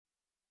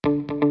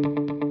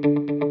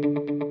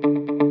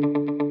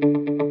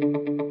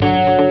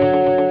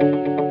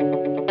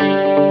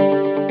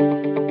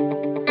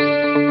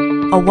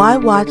why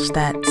watch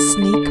that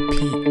sneak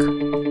peek?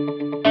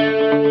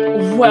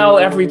 Well,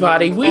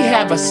 everybody, we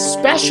have a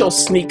special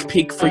sneak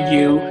peek for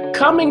you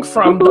coming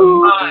from the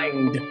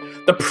mind,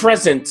 the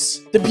presence,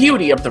 the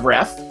beauty of the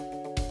ref.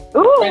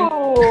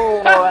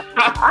 Ooh,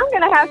 I'm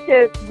going to have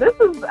to,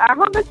 how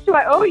much do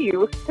I owe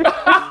you?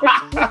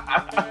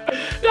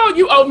 No,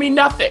 you owe me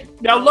nothing.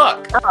 Now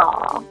look,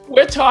 Aww.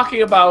 we're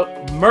talking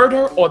about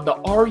Murder on the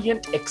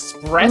Orient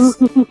Express,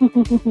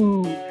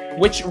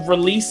 which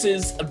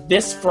releases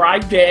this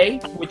Friday,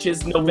 which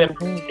is November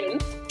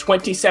 10th,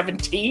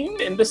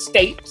 2017 in the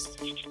States.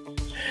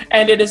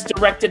 And it is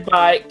directed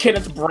by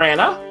Kenneth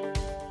Branagh,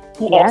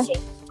 who also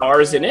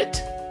stars in it.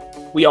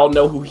 We all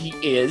know who he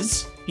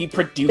is. He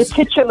produced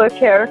the titular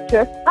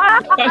character.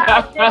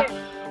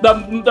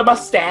 the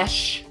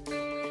mustache.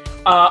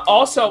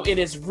 Also, it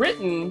is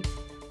written,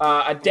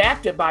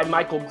 adapted by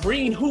Michael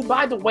Green, who,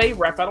 by the way,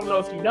 Ref, I don't know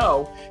if you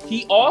know,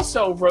 he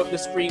also wrote the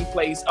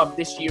screenplays of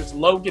this year's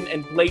Logan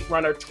and Blade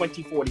Runner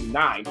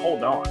 2049.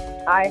 Hold on.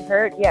 I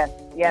heard, yes.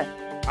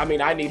 I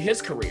mean, I need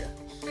his career.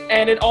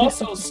 And it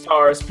also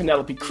stars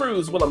Penelope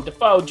Cruz, Willem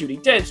Dafoe,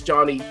 Judi Dench,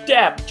 Johnny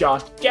Depp,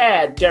 Josh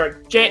Gad,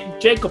 Derek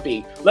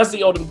Jacobi,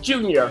 Leslie Odom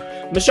Jr.,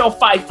 Michelle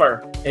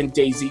Pfeiffer, and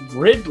Daisy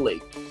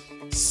Ridley.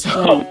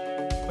 So,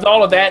 with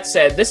all of that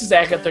said, this is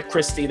Agatha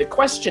Christie. The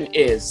question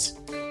is,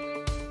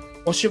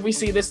 well, should we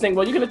see this thing?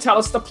 Well, you're going to tell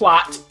us the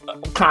plot,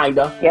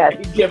 kinda. Yes.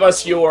 And give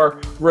us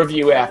your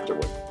review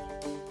afterward.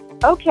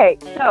 Okay,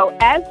 so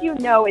as you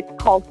know, it's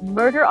called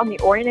Murder on the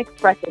Orient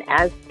Express, and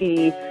as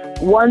the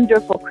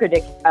wonderful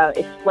critic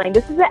explained,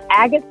 this is an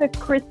Agatha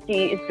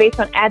Christie. It's based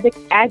on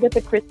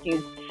Agatha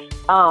Christie's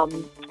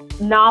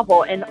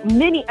novel, and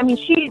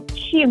she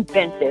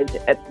invented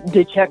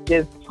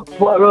Detective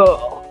Poirot,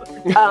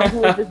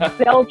 who is this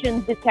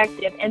Belgian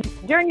detective, and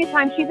during the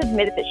time she's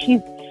admitted that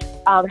she's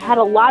had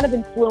a lot of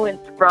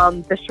influence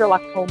from the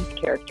Sherlock Holmes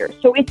character.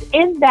 So it's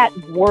in that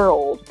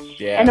world.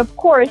 Yeah. And of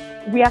course,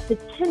 we have to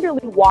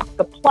tenderly walk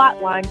the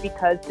plot line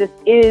because this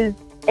is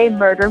a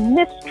murder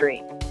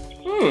mystery.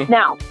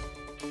 Now,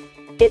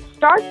 it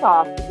starts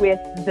off with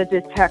the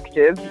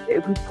detective,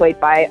 who's played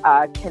by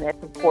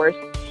Kenneth, of course,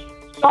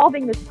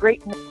 solving this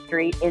great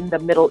mystery in the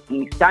Middle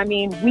East. I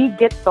mean, we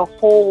get the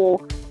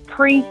whole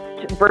priest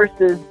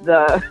versus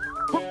the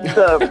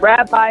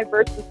rabbi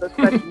versus the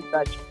such and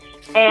such.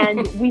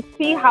 And we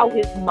see how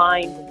his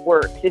mind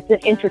works. It's an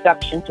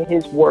introduction to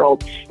his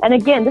world. And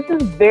again, this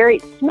is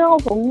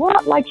smells a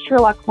lot like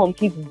Sherlock Holmes.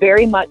 He's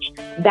very much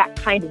that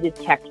kind of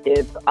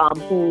detective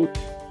who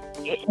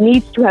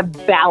needs to have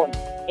balance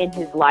in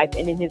his life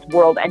and in his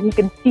world. And he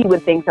can see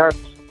when things are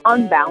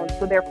unbalanced,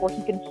 so therefore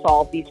he can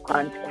solve these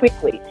crimes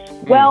quickly.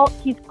 Well,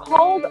 he's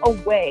called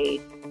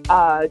away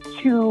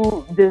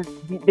to the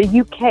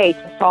UK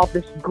to solve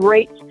this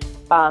great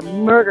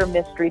murder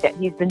mystery that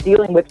he's been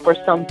dealing with for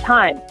some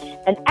time.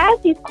 And as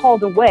he's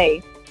called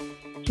away,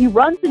 he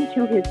runs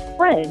into his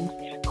friend,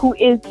 who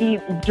is the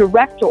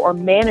director or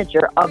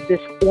manager of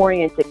this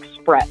Orient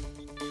Express.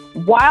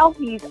 While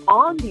he's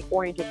on the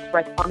Orient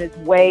Express on his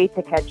way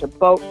to catch a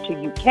boat to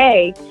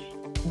UK,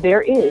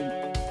 there is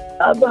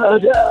a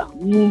murder.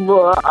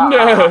 No.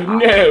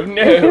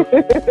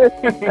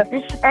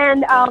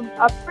 And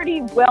a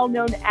pretty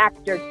well-known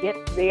actor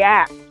gets the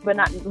axe, but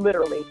not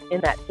literally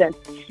in that sense.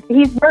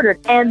 He's murdered,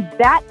 and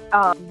that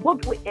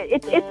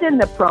it's in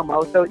the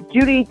promo. So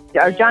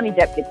Johnny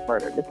Depp gets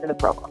murdered. It's in the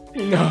promo,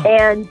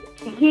 and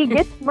he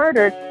gets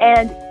murdered,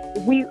 and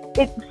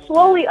it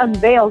slowly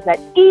unveils that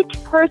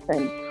each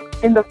person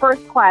in the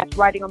first class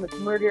riding on this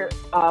murder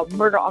on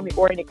the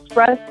Orient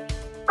Express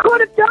could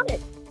have done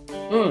it,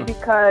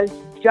 because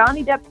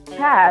Johnny Depp's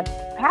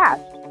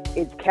past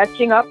is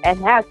catching up and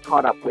has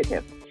caught up with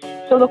him.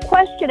 So the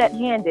question at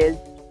hand is,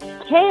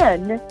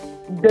 can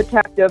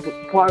Detective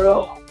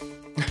Poirot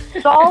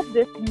solve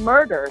this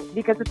murder,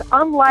 because it's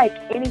unlike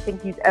anything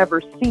he's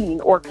ever seen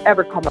or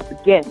ever come up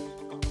against,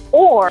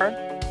 or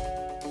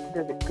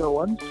does it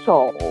go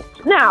unsolved?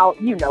 Now,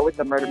 you know it's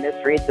a murder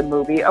mystery, it's a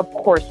movie, of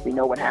course we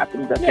know what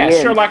happens at the end.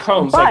 Yeah, Sherlock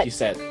Holmes, like you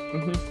said.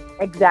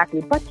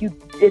 Exactly, but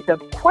it's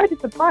quite a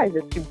surprise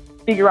as to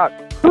figure out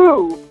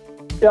who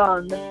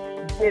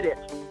did it.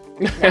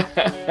 Now,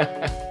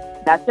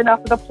 that's enough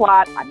of the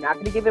plot. I'm not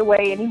going to give it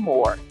away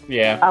anymore.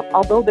 Yeah.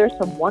 Although there's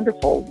some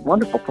wonderful,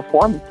 wonderful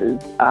performances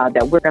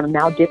that we're going to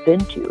now dip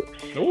into.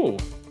 Ooh.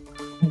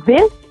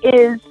 This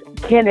is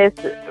Kenneth.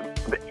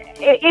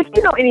 If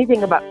you know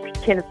anything about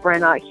Kenneth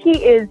Branagh,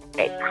 he is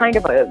kind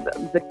of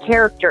the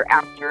character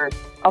actor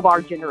of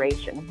our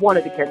generation. One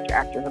of the character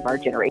actors of our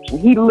generation.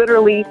 He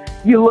literally,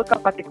 you look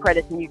up at the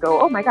credits and you go,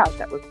 oh my gosh,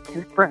 that was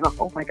Kenneth Branagh.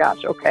 Oh my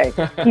gosh, okay.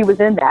 He was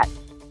in that.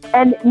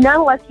 And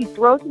nonetheless, he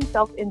throws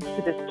himself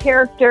into this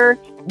character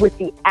with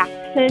the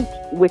accent,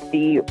 with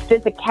the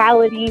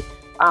physicality,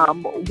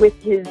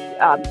 with his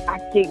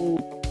acting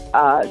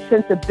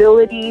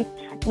sensibilities.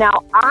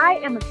 Now, I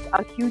am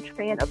a huge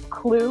fan of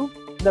Clue,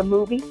 the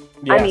movie.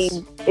 Yes. I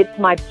mean, it's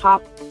my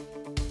top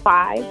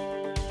 5.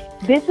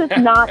 This is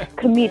not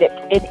comedic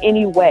in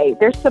any way.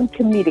 There's some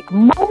comedic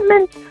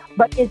moments,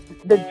 but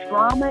the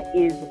drama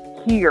is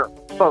here,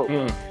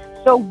 folks.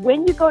 So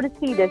when you go to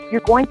see this,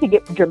 you're going to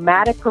get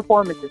dramatic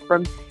performances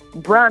from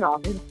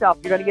Branagh himself.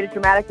 You're going to get a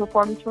dramatic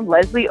performance from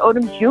Leslie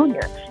Odom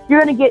Jr.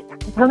 You're going to get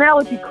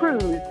Penelope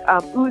Cruz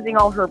oozing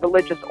all her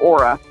religious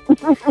aura.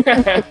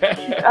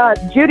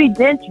 Judi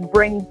Dench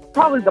brings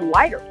probably the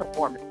lighter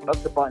performance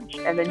of the bunch,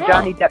 and then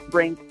Johnny Depp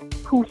brings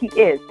who he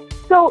is.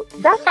 So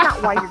that's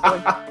not why you're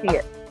going to see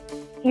it.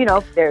 You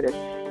know, there it is.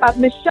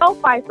 Michelle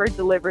Pfeiffer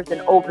delivers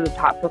an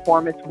over-the-top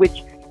performance,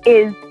 which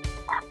is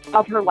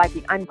of her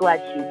liking. I'm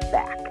glad she's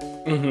back.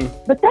 Mm-hmm.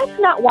 But that's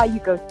not why you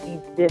go see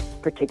this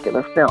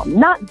particular film.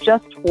 Not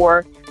just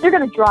for, they're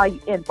going to draw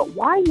you in, but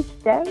why you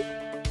stay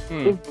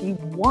is the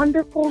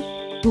wonderful,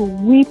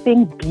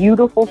 sweeping,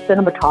 beautiful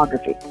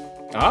cinematography.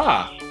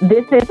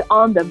 This is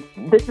on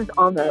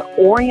the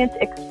Orient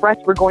Express.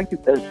 We're going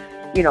through the,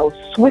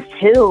 Swiss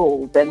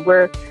hills, and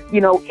we're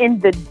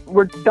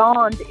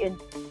donned in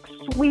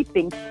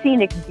sweeping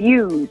scenic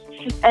views,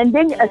 and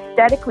then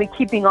aesthetically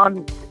keeping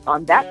on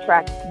that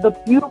track, the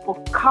beautiful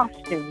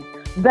costumes,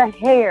 the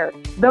hair,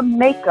 the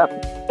makeup.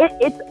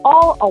 It's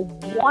all a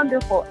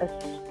wonderful,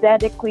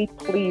 aesthetically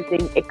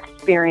pleasing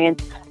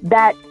experience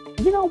that,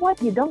 you know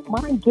what, you don't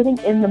mind getting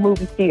in the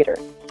movie theater.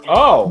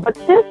 But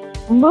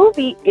this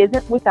movie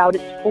isn't without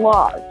its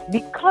flaws,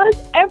 because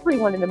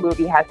everyone in the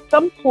movie has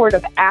some sort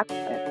of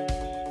accent.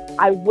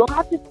 I will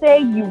have to say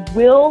you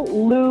will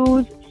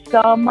lose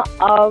some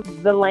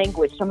of the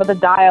language, some of the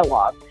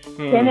dialogue.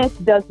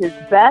 Kenneth does his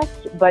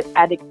best, but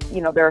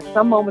there are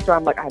some moments where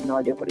I'm like, I have no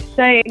idea what he's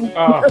saying.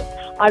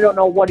 I don't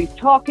know what he's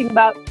talking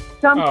about.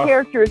 Some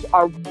characters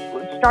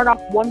start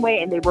off one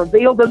way and they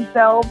reveal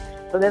themselves,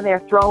 so then they're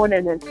thrown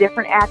in a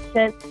different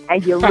accent,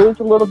 and you lose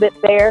a little bit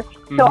there.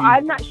 So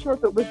I'm not sure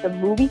if it was the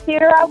movie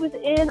theater I was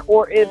in,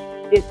 or if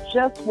it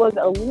just was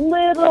a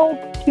little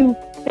too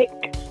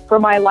thick for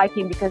my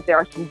liking, because there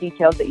are some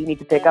details that you need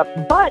to pick up.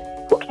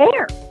 But who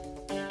cares?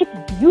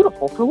 It's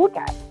beautiful to look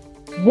at.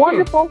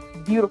 Wonderful,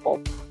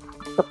 beautiful.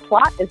 The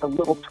plot is a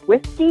little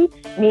twisty,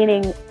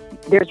 meaning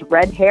there's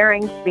red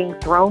herrings being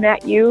thrown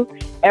at you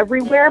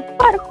everywhere,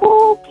 but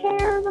who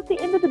cares at the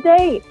end of the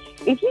day?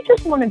 If you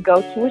just want to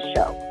go to a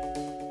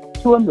show,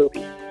 to a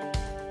movie,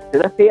 to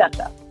the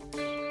theater,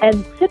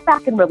 and sit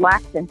back and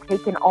relax and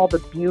take in all the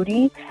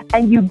beauty,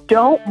 and you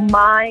don't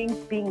mind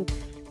being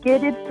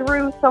skidded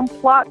through some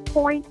plot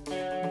points,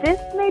 this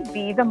may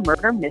be the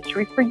murder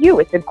mystery for you.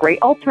 It's a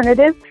great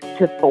alternative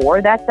to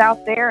Thor that's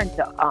out there, and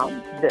to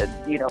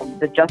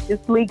the Justice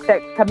League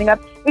that's coming up.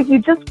 If you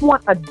just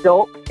want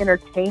adult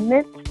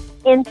entertainment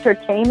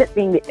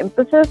being the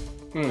emphasis,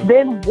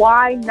 then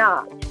why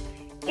not?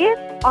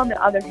 If, on the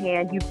other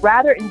hand, you'd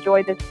rather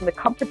enjoy this from the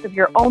comforts of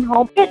your own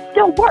home, it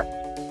still works.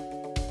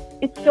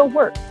 It still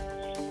works.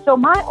 So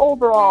my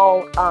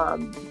overall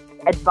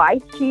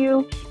advice to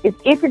you is,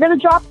 if you're going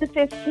to drop the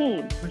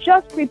 15,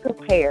 just be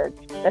prepared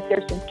that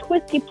there's some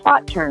twisty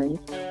plot turns,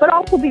 but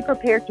also be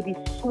prepared to be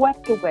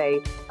swept away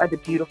by the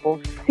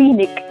beautiful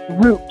scenic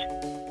route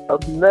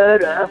of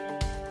murder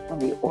on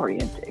the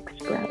Orient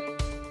Express.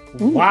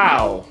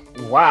 Wow.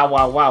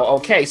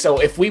 Okay, so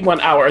if we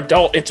want our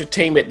adult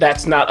entertainment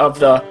that's not of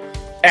the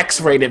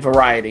X-rated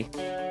variety,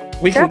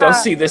 we can go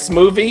see this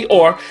movie,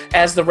 or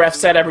as the ref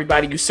said,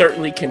 everybody, you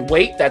certainly can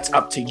wait. That's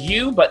up to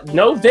you. But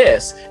know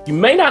this, you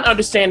may not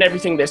understand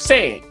everything they're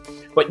saying,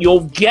 but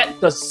you'll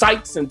get the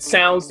sights and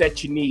sounds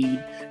that you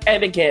need.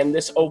 And again,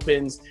 this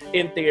opens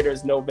in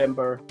theaters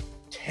November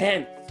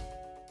 10th.